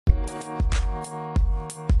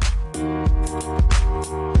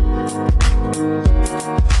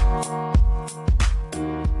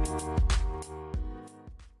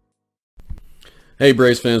Hey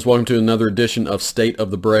Braves fans, welcome to another edition of State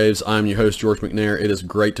of the Braves. I'm your host, George McNair. It is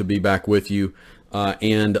great to be back with you,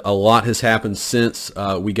 and a lot has happened since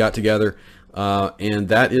we got together, and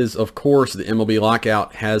that is, of course, the MLB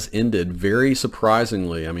lockout has ended very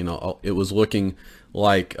surprisingly. I mean, it was looking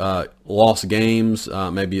like lost games,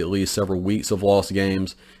 maybe at least several weeks of lost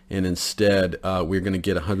games, and instead we're going to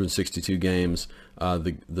get 162 games.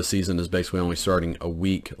 The season is basically only starting a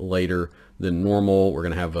week later than normal. We're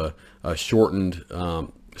going to have a shortened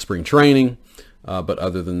spring training, but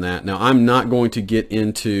other than that, now I'm not going to get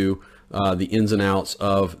into the ins and outs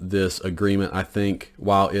of this agreement. I think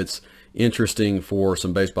while it's interesting for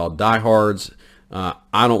some baseball diehards,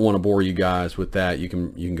 I don't want to bore you guys with that. You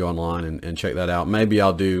can go online and check that out. Maybe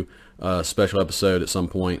I'll do a special episode at some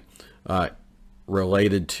point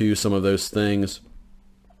related to some of those things,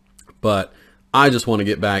 but I just want to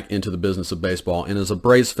get back into the business of baseball. And as a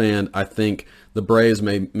Braves fan, I think the Braves,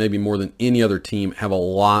 maybe more than any other team, have a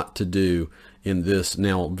lot to do in this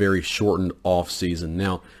now very shortened off season.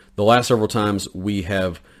 Now, the last several times we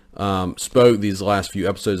have spoke, these last few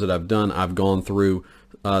episodes that I've done, I've gone through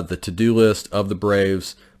the to-do list of the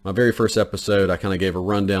Braves. My very first episode, I kind of gave a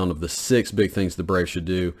rundown of the 6 big things the Braves should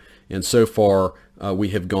do. And so far, we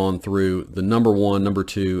have gone through the number 1, number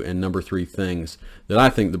 2, and number 3 things that I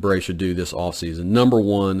think the Braves should do this offseason. Number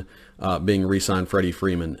 1 being re-sign Freddie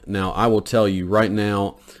Freeman. Now, I will tell you right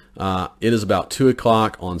now, it is about 2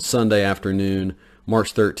 o'clock on Sunday afternoon,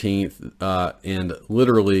 March 13th, and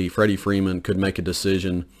literally Freddie Freeman could make a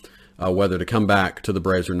decision whether to come back to the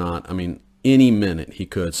Braves or not. I mean, any minute he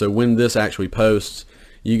could. So when this actually posts,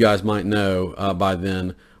 you guys might know by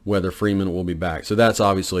then whether Freeman will be back. So that's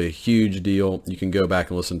obviously a huge deal. You can go back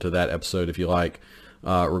and listen to that episode if you like,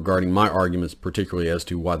 regarding my arguments, particularly as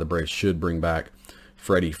to why the Braves should bring back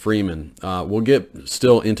Freddie Freeman. We'll get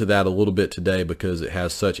still into that a little bit today because it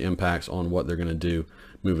has such impacts on what they're going to do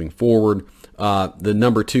moving forward. The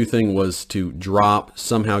number 2 thing was to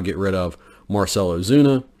somehow get rid of Marcell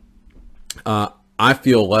Ozuna. I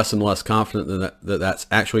feel less and less confident that's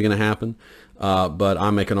actually going to happen, but I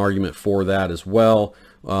make an argument for that as well.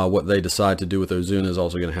 What they decide to do with Ozuna is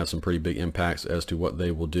also going to have some pretty big impacts as to what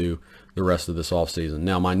they will do the rest of this offseason.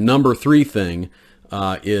 Now, my number 3 thing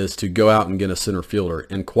is to go out and get a center fielder.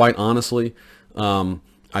 And quite honestly,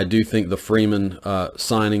 I do think the Freeman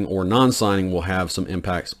signing or non-signing will have some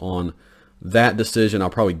impacts on that decision.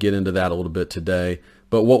 I'll probably get into that a little bit today.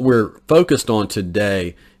 But what we're focused on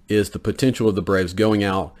today is the potential of the Braves going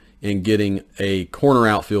out and getting a corner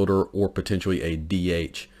outfielder or potentially a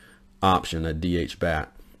DH option, a DH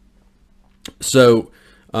bat. So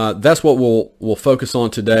that's what we'll focus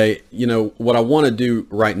on today. You know, what I want to do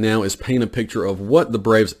right now is paint a picture of what the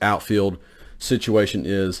Braves outfield situation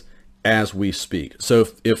is as we speak. So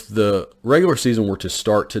if the regular season were to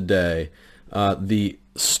start today, the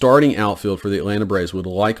starting outfield for the Atlanta Braves would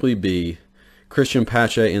likely be Christian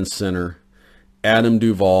Pache in center, Adam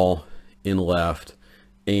Duvall in left,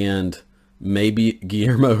 and maybe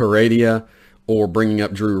Guillermo Heredia, or bringing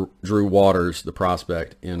up Drew Waters, the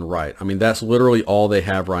prospect, in right. I mean, that's literally all they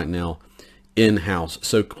have right now in-house.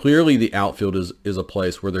 So clearly the outfield is a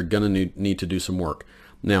place where they're going to need to do some work.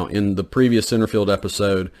 Now, in the previous center field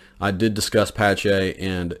episode, I did discuss Pache,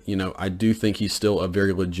 and, you know, I do think he's still a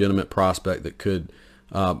very legitimate prospect that could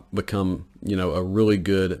become, you know, a really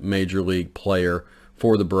good major league player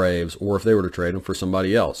for the Braves, or if they were to trade him for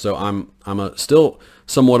somebody else. So I'm still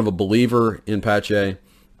somewhat of a believer in Pache.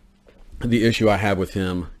 The issue I have with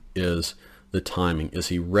him is the timing. Is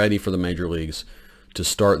he ready for the major leagues to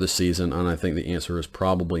start the season? And I think the answer is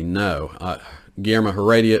probably no. Guillermo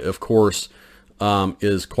Heredia, of course,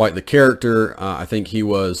 is quite the character. I think he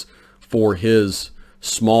was, for his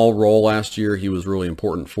small role last year, he was really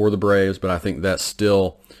important for the Braves, but I think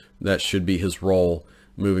that should be his role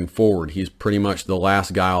moving forward. He's pretty much the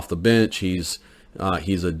last guy off the bench. He's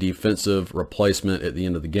a defensive replacement at the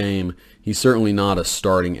end of the game. He's certainly not a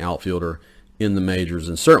starting outfielder in the majors,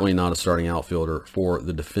 and certainly not a starting outfielder for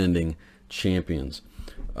the defending champions.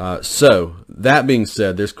 So that being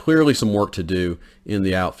said, there's clearly some work to do in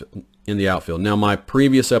the outfield. Now, my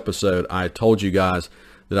previous episode, I told you guys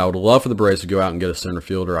that I would love for the Braves to go out and get a center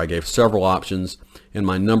fielder. I gave several options, and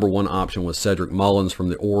my number 1 option was Cedric Mullins from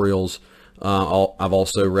the Orioles. I've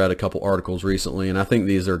also read a couple articles recently, and I think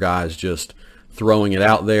these are guys just throwing it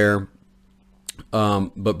out there.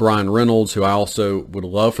 But Brian Reynolds, who I also would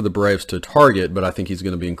love for the Braves to target, but I think he's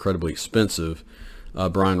going to be incredibly expensive.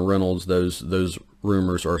 Brian Reynolds, those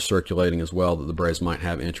rumors are circulating as well that the Braves might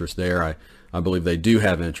have interest there. I believe they do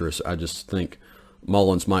have interest. I just think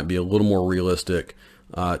Mullins might be a little more realistic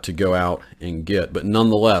to go out and get. But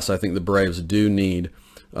nonetheless, I think the Braves do need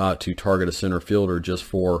to target a center fielder just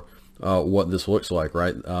for what this looks like,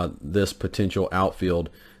 right? This potential outfield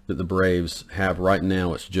that the Braves have right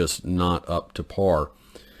now, it's just not up to par.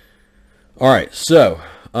 All right, so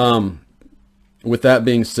with that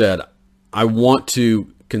being said, I want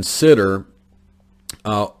to consider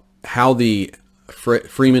how the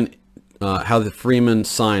Freeman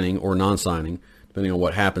signing or non-signing, depending on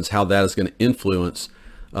what happens, how that is going to influence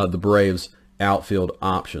the Braves' outfield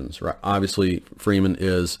options. Right? Obviously, Freeman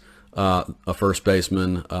is a first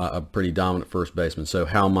baseman, a pretty dominant first baseman. So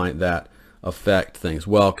how might that affect things?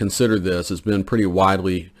 Well, consider this. It's been pretty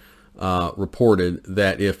widely reported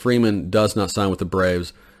that if Freeman does not sign with the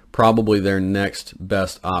Braves, probably their next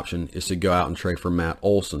best option is to go out and trade for Matt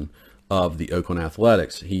Olson of the Oakland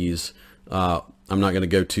Athletics. He's I'm not going to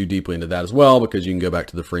go too deeply into that as well because you can go back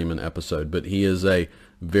to the Freeman episode, but he is a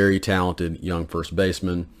very talented young first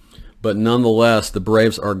baseman. But nonetheless, the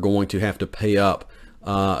Braves are going to have to pay up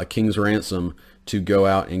a king's ransom to go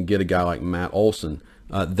out and get a guy like Matt Olson.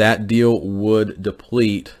 That deal would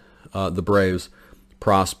deplete the Braves'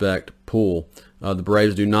 prospect pool. The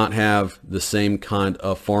Braves do not have the same kind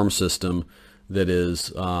of farm system that is,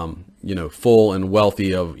 full and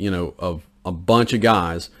wealthy of a bunch of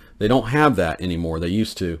guys. They don't have that anymore. They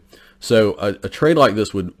used to. So a trade like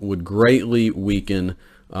this would greatly weaken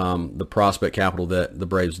the prospect capital that the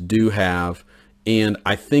Braves do have, and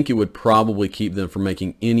I think it would probably keep them from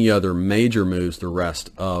making any other major moves the rest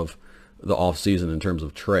of the offseason in terms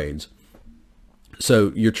of trades.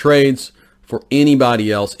 So your trades for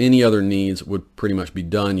anybody else, any other needs would pretty much be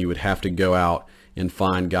done. You would have to go out and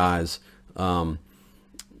find guys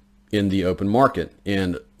in the open market.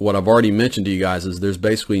 And what I've already mentioned to you guys is there's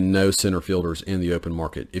basically no center fielders in the open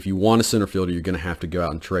market. If you want a center fielder, you're going to have to go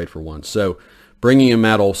out and trade for one. So bringing in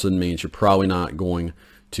Matt Olson means you're probably not going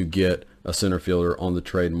to get a center fielder on the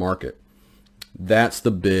trade market. That's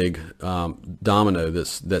the big domino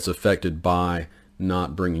that's affected by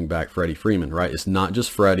not bringing back Freddie Freeman, right? It's not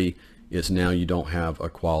just Freddie. It's now you don't have a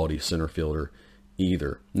quality center fielder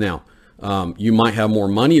either. Now, you might have more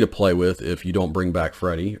money to play with if you don't bring back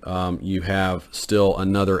Freddie. You have still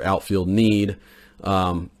another outfield need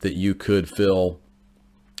that you could fill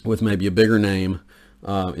with maybe a bigger name.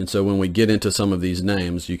 And so when we get into some of these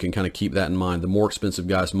names, you can kind of keep that in mind. The more expensive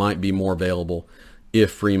guys might be more available if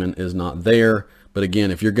Freeman is not there. But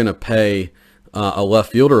again, if you're going to pay a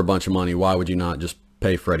left fielder a bunch of money, why would you not just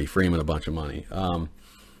pay Freddie Freeman a bunch of money?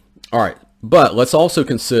 All right, but let's also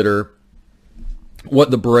consider what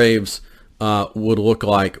the Braves would look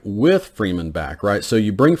like with Freeman back, right? So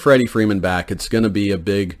you bring Freddie Freeman back, it's going to be a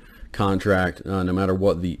big contract no matter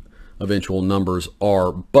what the eventual numbers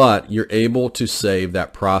are, but you're able to save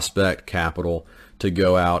that prospect capital to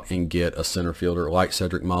go out and get a center fielder like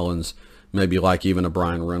Cedric Mullins, maybe like even a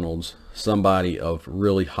Brian Reynolds, somebody of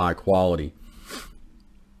really high quality.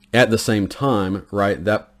 At the same time, right,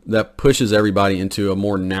 that pushes everybody into a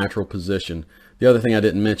more natural position. The other thing I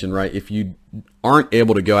didn't mention, right, if you aren't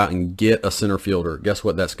able to go out and get a center fielder, guess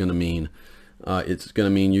what that's going to mean? It's going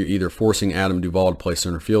to mean you're either forcing Adam Duvall to play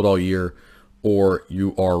center field all year, or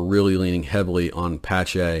you are really leaning heavily on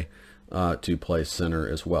Pache to play center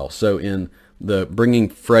as well. So in the bringing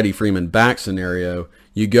Freddie Freeman back scenario,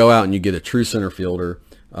 you go out and you get a true center fielder.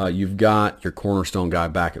 You've got your cornerstone guy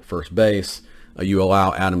back at first base. You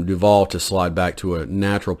allow Adam Duvall to slide back to a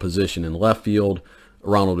natural position in left field.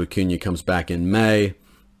 Ronald Acuna comes back in May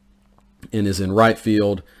and is in right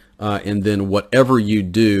field. And then whatever you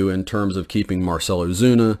do in terms of keeping Marcell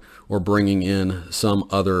Ozuna or bringing in some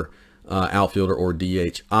other outfielder or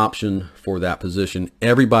DH option for that position,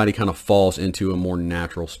 everybody kind of falls into a more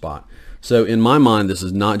natural spot. So in my mind, this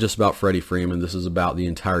is not just about Freddie Freeman. This is about the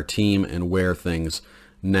entire team and where things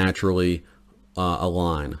naturally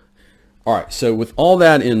align. All right, so with all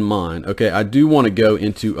that in mind, okay, I do want to go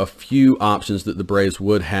into a few options that the Braves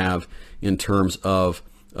would have in terms of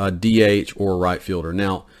DH or right fielder.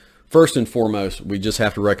 Now, first and foremost, we just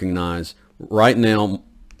have to recognize right now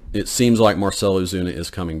it seems like Marcell Ozuna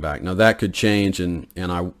is coming back. Now, that could change, and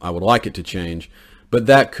I would like it to change, but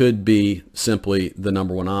that could be simply the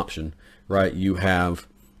number one option, right? You have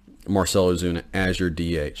Marcell Ozuna as your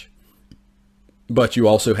DH. But you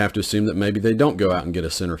also have to assume that maybe they don't go out and get a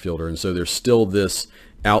center fielder, and so there's still this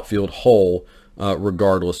outfield hole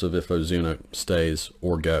regardless of if Ozuna stays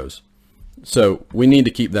or goes. So we need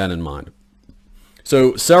to keep that in mind.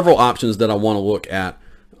 So several options that I want to look at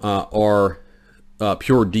are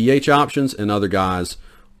pure DH options, and other guys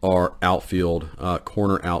are outfield,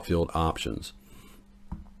 corner outfield options.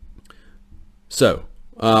 So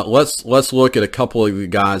Let's look at a couple of the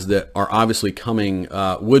guys that are obviously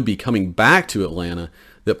would be coming back to Atlanta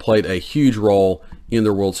that played a huge role in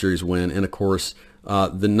their World Series win. And of course,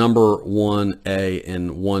 the number 1A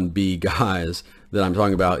and 1B guys that I'm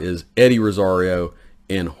talking about is Eddie Rosario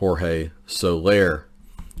and Jorge Soler,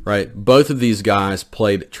 right? Both of these guys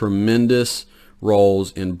played tremendous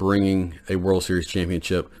roles in bringing a World Series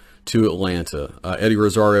championship to Atlanta. Eddie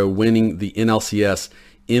Rosario winning the NLCS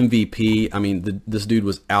MVP. I mean, this dude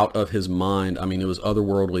was out of his mind. I mean, it was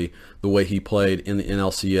otherworldly the way he played in the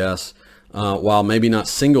NLCS. While maybe not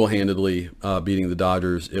single-handedly beating the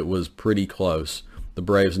Dodgers, it was pretty close. The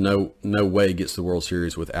Braves no way gets the World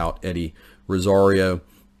Series without Eddie Rosario.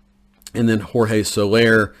 And then Jorge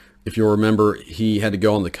Soler, if you'll remember, he had to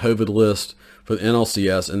go on the COVID list for the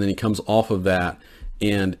NLCS, and then he comes off of that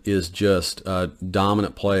and is just a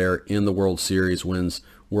dominant player in the World Series, wins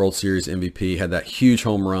World Series MVP, had that huge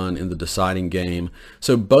home run in the deciding game.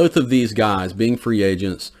 So both of these guys, being free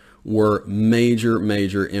agents, were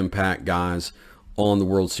major impact guys on the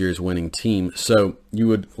World Series winning team. So you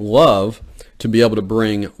would love to be able to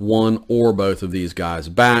bring one or both of these guys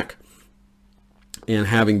back, and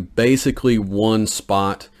having basically one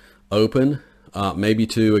spot open, maybe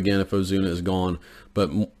two again if Ozuna is gone, but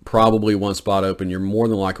probably one spot open. You're more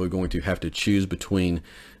than likely going to have to choose between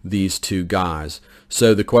these two guys.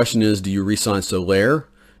 So the question is, do you re-sign Soler,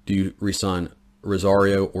 do you re-sign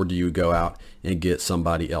Rosario, or do you go out and get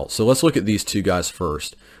somebody else? So let's look at these two guys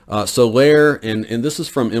first. Soler, and this is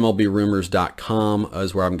from MLBRumors.com,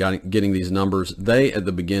 is where I'm getting these numbers. They, at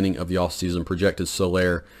the beginning of the offseason, projected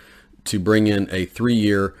Soler to bring in a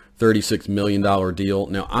 3-year, $36 million deal.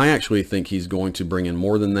 Now, I actually think he's going to bring in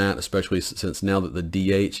more than that, especially since now that the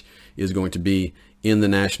DH is going to be in the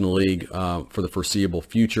National League for the foreseeable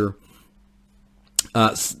future.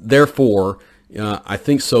 Therefore, I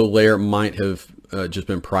think Soler might have just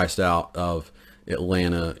been priced out of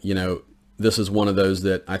Atlanta. You know, this is one of those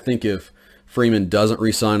that I think if Freeman doesn't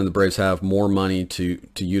re-sign and the Braves have more money to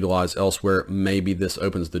utilize elsewhere, maybe this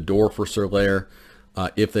opens the door for Soler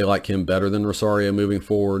if they like him better than Rosario moving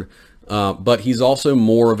forward. But he's also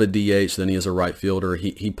more of a DH than he is a right fielder.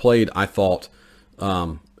 He played, I thought,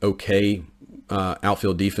 okay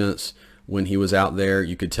outfield defense when he was out there.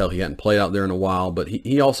 You could tell he hadn't played out there in a while, but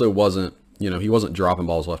he also wasn't, he wasn't dropping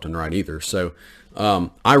balls left and right either. So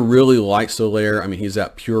I really like Soler. I mean, he's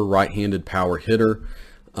that pure right-handed power hitter.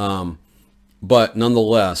 But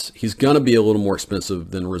nonetheless, he's going to be a little more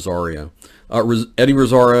expensive than Rosario. Eddie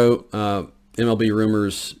Rosario,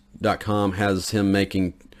 MLBRumors.com has him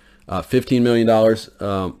making $15 million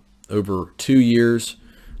over 2 years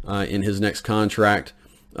in his next contract.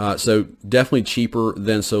 So definitely cheaper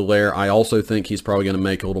than Soler. I also think he's probably going to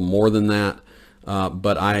make a little more than that.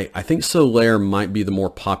 But I think Soler might be the more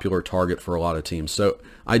popular target for a lot of teams. So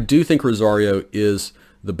I do think Rosario is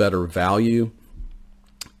the better value.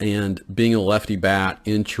 And being a lefty bat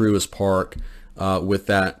in Truist Park with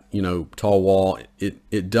that, tall wall,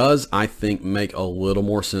 it does, I think, make a little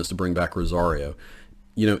more sense to bring back Rosario.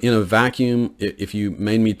 In a vacuum, if you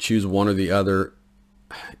made me choose one or the other,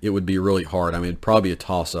 it would be really hard. I mean, it'd probably be a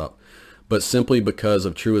toss-up. But simply because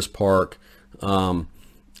of Truist Park and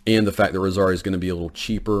the fact that Rosario is going to be a little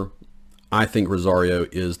cheaper, I think Rosario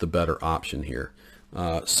is the better option here.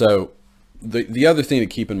 So the other thing to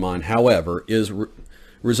keep in mind, however, is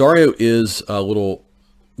Rosario is a little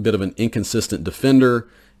bit of an inconsistent defender,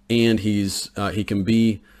 and he can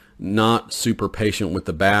be not super patient with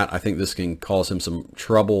the bat. I think this can cause him some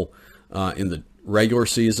trouble in the regular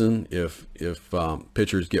season if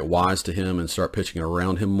pitchers get wise to him and start pitching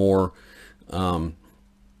around him more.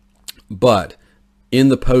 But in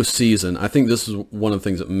the postseason, I think this is one of the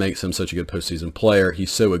things that makes him such a good postseason player.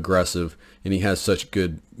 He's so aggressive, and he has such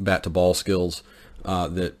good bat-to-ball skills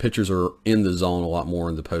that pitchers are in the zone a lot more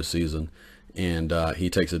in the postseason, and he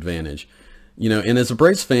takes advantage. And as a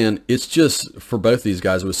Braves fan, it's just, for both these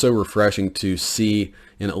guys, it was so refreshing to see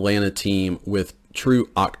an Atlanta team with true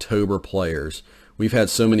October players. We've had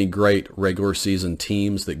so many great regular season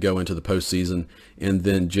teams that go into the postseason and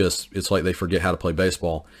then it's like they forget how to play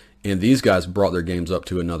baseball. And these guys brought their games up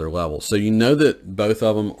to another level. So that both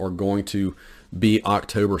of them are going to be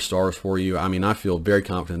October stars for you. I mean, I feel very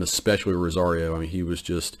confident, especially Rosario. I mean, he was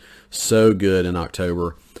just so good in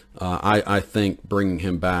October. I think bringing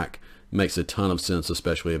him back makes a ton of sense,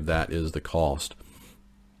 especially if that is the cost.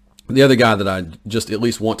 The other guy that I just at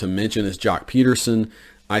least want to mention is Jock Peterson.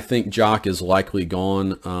 I think Jock is likely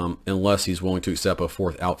gone unless he's willing to accept a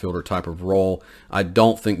fourth outfielder type of role. I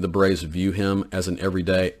don't think the Braves view him as an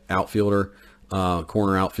everyday outfielder,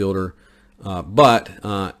 corner outfielder. But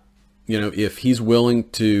if he's willing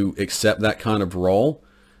to accept that kind of role,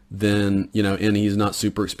 then, and he's not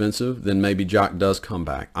super expensive, then maybe Jock does come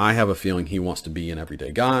back. I have a feeling he wants to be an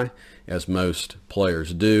everyday guy, as most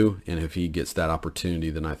players do, and if he gets that opportunity,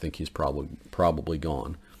 then I think he's probably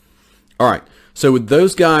gone. All right, so with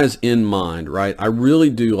those guys in mind, right, I really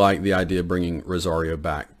do like the idea of bringing Rosario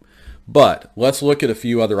back. But let's look at a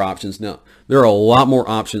few other options. Now, there are a lot more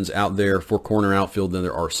options out there for corner outfield than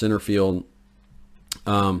there are center field.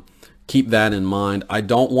 Keep that in mind. I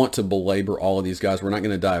don't want to belabor all of these guys. We're not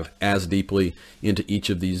going to dive as deeply into each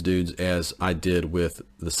of these dudes as I did with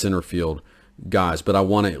the center field guys, but I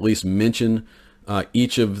want to at least mention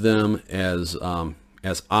each of them as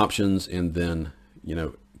options, and then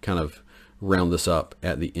kind of round this up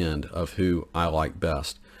at the end of who I like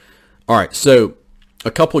best. All right, so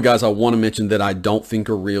a couple of guys I want to mention that I don't think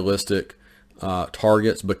are realistic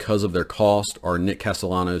targets because of their cost are Nick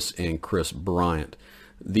Castellanos and Chris Bryant.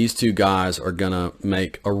 These two guys are going to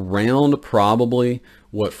make around probably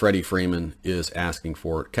what Freddie Freeman is asking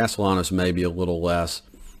for. Castellanos maybe a little less.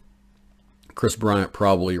 Chris Bryant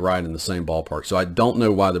probably right in the same ballpark. So I don't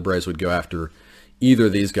know why the Braves would go after either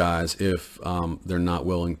of these guys if they're not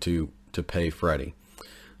willing to pay Freddie.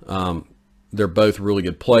 They're both really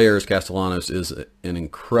good players. Castellanos is an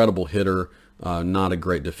incredible hitter, not a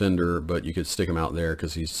great defender, but you could stick him out there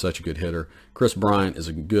because he's such a good hitter. Chris Bryant is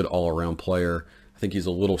a good all-around player. I think he's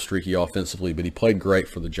a little streaky offensively, but he played great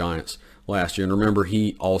for the Giants last year. And remember,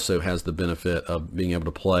 he also has the benefit of being able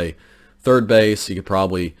to play third base. He could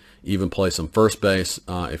probably even play some first base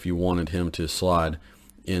if you wanted him to slide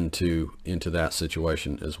into that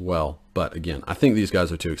situation as well. But again, I think these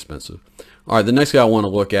guys are too expensive. All right, the next guy I want to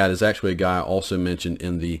look at is actually a guy I also mentioned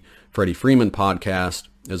in the Freddie Freeman podcast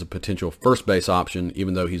as a potential first base option,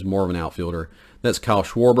 even though he's more of an outfielder. That's Kyle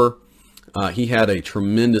Schwarber. He had a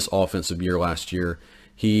tremendous offensive year last year.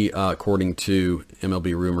 He, according to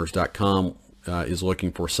MLBRumors.com, is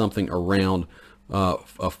looking for something around a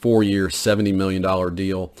 4-year, $70 million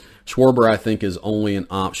deal. Schwarber, I think, is only an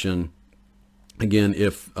option, again,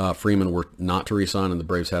 if Freeman were not to resign and the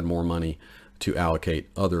Braves had more money to allocate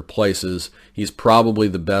other places. He's probably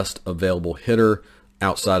the best available hitter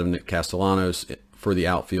outside of Nick Castellanos for the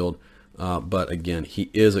outfield. But again,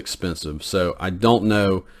 he is expensive. So I don't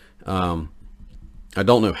know how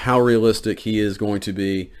realistic he is going to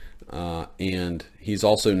be. And he's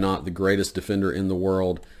also not the greatest defender in the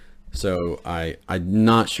world. So I'm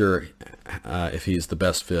not sure if he's the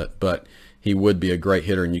best fit, but he would be a great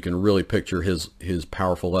hitter, and you can really picture his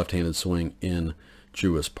powerful left-handed swing in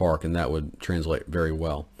Truist Park, and that would translate very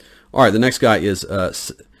well. All right, the next guy is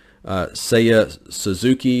Seiya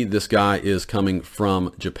Suzuki. This guy is coming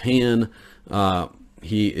from Japan.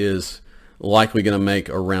 He is likely going to make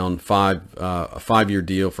around a 5-year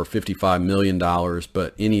deal for $55 million,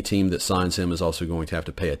 but any team that signs him is also going to have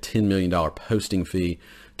to pay a $10 million posting fee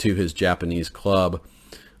to his Japanese club.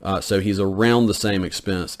 So he's around the same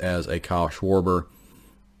expense as a Kyle Schwarber.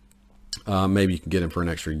 Maybe you can get him for an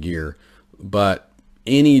extra year. But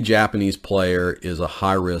any Japanese player is a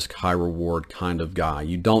high-risk, high-reward kind of guy.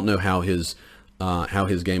 You don't know how his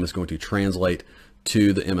game is going to translate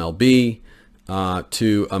to the MLB,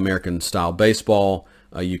 to American-style baseball.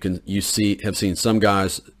 Have seen some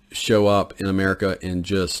guys show up in America and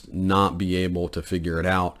just not be able to figure it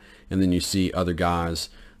out, and then you see other guys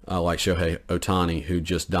like Shohei Ohtani who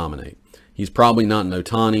just dominate. He's probably not an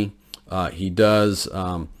Ohtani. He does,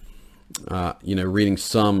 reading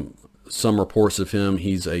some reports of him,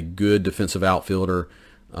 he's a good defensive outfielder.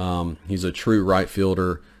 He's a true right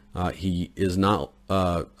fielder. He is not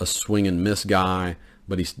a swing and miss guy,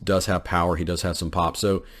 but he does have power. He does have some pop.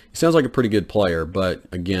 So he sounds like a pretty good player, but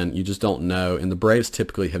again, you just don't know. And the Braves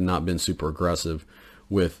typically have not been super aggressive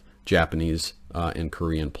with Japanese and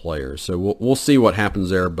Korean players. So we'll see what happens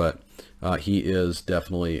there, but he is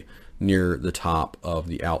definitely near the top of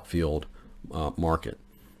the outfield market.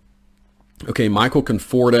 Okay, Michael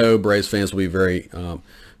Conforto. Braves fans will be very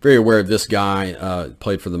aware of this guy.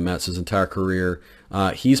 Played for the Mets his entire career.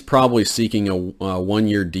 He's probably seeking a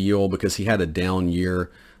 1-year deal because he had a down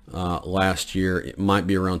year last year. It might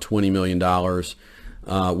be around $20 million.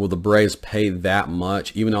 Will the Braves pay that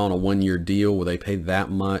much? Even on a 1-year deal, will they pay that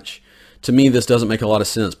much? To me, this doesn't make a lot of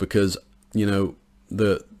sense because,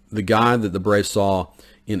 the guy that the Braves saw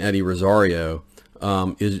in Eddie Rosario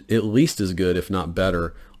is at least as good, if not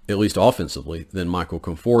better, at least offensively, than Michael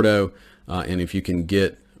Conforto. And if you can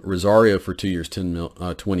get Rosario for 2 years,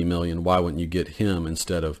 $20 million, why wouldn't you get him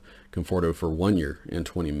instead of Conforto for 1 year and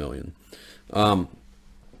 $20 million? A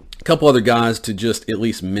couple other guys to just at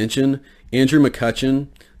least mention. Andrew McCutchen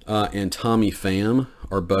and Tommy Pham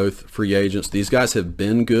are both free agents. These guys have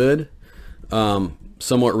been good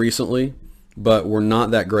somewhat recently. but were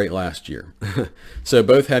not that great last year. So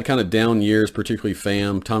both had kind of down years, particularly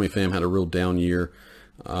Tommy Pham had a real down year.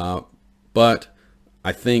 But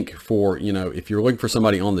I think for, if you're looking for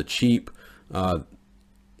somebody on the cheap,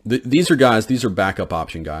 these are backup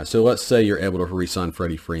option guys. So let's say you're able to re-sign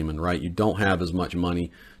Freddie Freeman, right? You don't have as much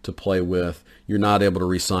money to play with. You're not able to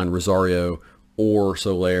re-sign Rosario or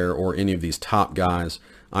Soler or any of these top guys.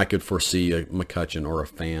 I could foresee a McCutchen or a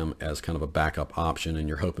Pham as kind of a backup option, and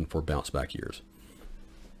you're hoping for bounce back years.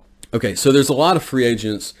 Okay, so there's a lot of free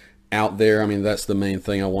agents out there. I mean, that's the main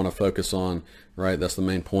thing I want to focus on, right? That's the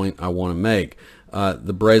main point I want to make.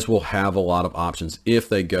 The Braves will have a lot of options if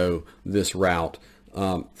they go this route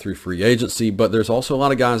through free agency, but there's also a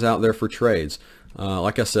lot of guys out there for trades.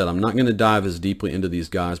 Like I said, I'm not going to dive as deeply into these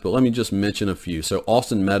guys, but let me just mention a few. So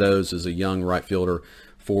Austin Meadows is a young right fielder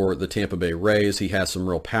for the Tampa Bay Rays. He has some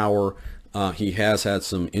real power. He has had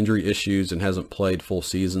some injury issues and hasn't played full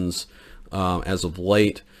seasons as of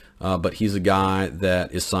late, but he's a guy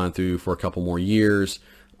that is signed through for a couple more years.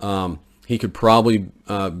 He could probably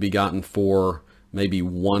be gotten for maybe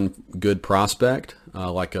one good prospect,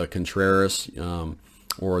 like a Contreras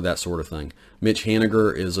or that sort of thing. Mitch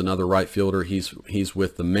Haniger is another right fielder. He's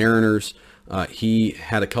with the Mariners. He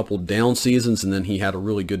had a couple down seasons, and then he had a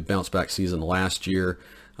really good bounce back season last year.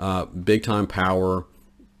 Big time power.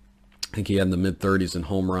 I think he had in the mid-30s in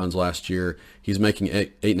home runs last year. He's making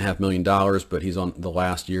 $8.5 million, but he's on the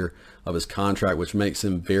last year of his contract, which makes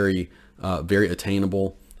him very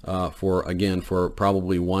attainable for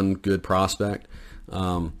probably one good prospect.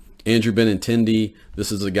 Andrew Benintendi,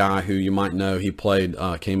 this is a guy who you might know. He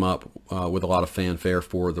came up with a lot of fanfare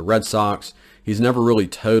for the Red Sox. He's never really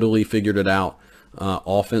totally figured it out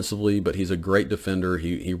offensively, but he's a great defender.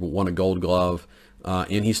 He won a Gold Glove,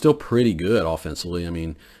 and he's still pretty good offensively. I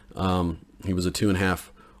mean, he was a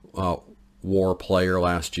 2.5 WAR player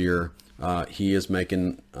last year. He is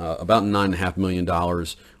making about $9.5 million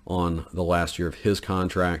on the last year of his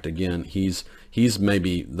contract. Again, he's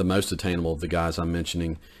maybe the most attainable of the guys I'm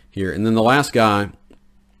mentioning here. And then the last guy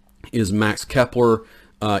is Max Kepler.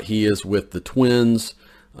 He is with the Twins.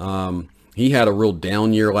 He had a real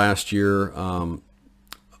down year last year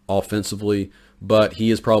offensively, but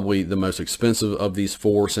he is probably the most expensive of these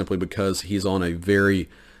four simply because he's on a very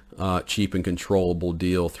cheap and controllable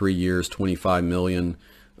deal, 3 years, $25 million,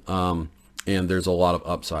 and there's a lot of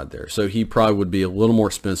upside there. So he probably would be a little more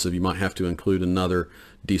expensive. You might have to include another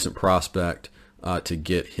decent prospect to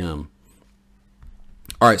get him.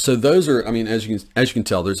 All right, so those are, I mean, as you can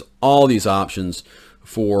tell, there's all these options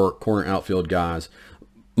for corner outfield guys.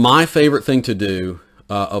 My favorite thing to do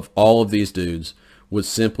of all of these dudes would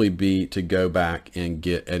simply be to go back and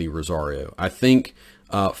get Eddie Rosario. I think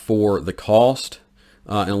for the cost,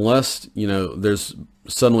 unless there's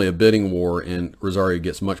suddenly a bidding war and Rosario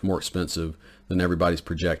gets much more expensive than everybody's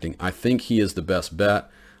projecting, I think he is the best bet.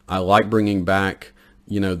 I like bringing back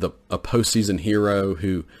a postseason hero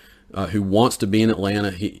who wants to be in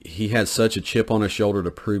Atlanta. He had such a chip on his shoulder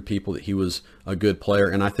to prove people that he was a good player,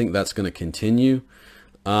 and I think that's going to continue.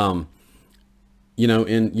 And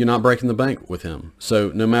you're not breaking the bank with him.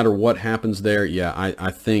 So no matter what happens there,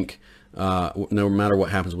 I think no matter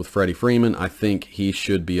what happens with Freddie Freeman, I think he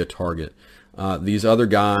should be a target. These other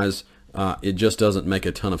guys, it just doesn't make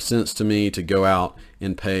a ton of sense to me to go out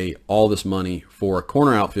and pay all this money for a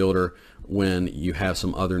corner outfielder when you have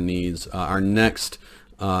some other needs. Our next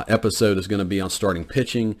episode is going to be on starting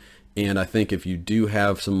pitching, and I think if you do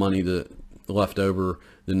have some money left over,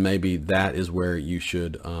 then maybe that is where you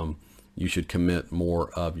should commit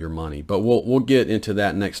more of your money. But we'll get into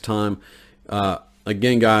that next time.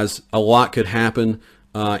 Again, guys, a lot could happen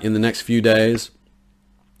in the next few days.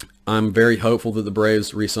 I'm very hopeful that the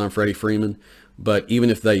Braves re-sign Freddie Freeman, but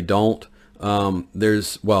even if they don't,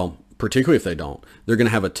 particularly if they don't, they're going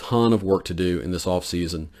to have a ton of work to do in this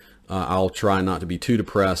offseason. I'll try not to be too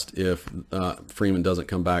depressed if Freeman doesn't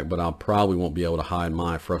come back, but I probably won't be able to hide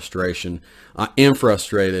my frustration. I am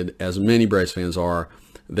frustrated, as many Braves fans are,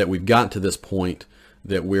 that we've gotten to this point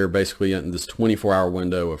that we're basically in this 24-hour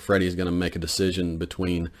window of Freddie's going to make a decision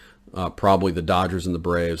between probably the Dodgers and the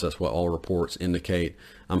Braves. That's what all reports indicate.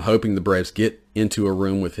 I'm hoping the Braves get into a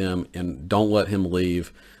room with him and don't let him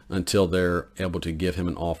leave until they're able to give him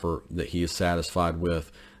an offer that he is satisfied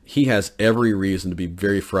with. He has every reason to be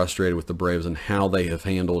very frustrated with the Braves and how they have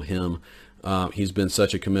handled him. He's been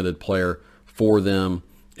such a committed player for them.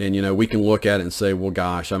 And, we can look at it and say, well,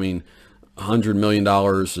 gosh, I mean, $100 million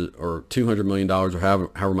or $200 million or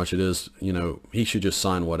however much it is, he should just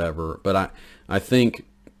sign whatever. But I think,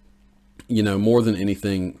 more than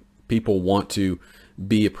anything, people want to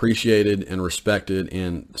be appreciated and respected,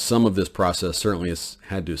 and some of this process certainly has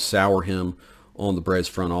had to sour him on the Braves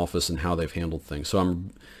front office and how they've handled things. So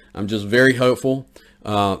I'm just very hopeful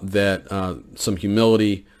that some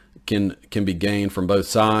humility can be gained from both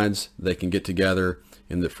sides. They can get together,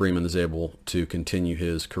 and that Freeman is able to continue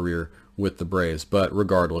his career with the Braves. But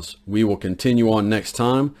regardless, we will continue on next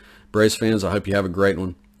time. Braves fans, I hope you have a great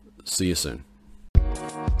one. See you soon.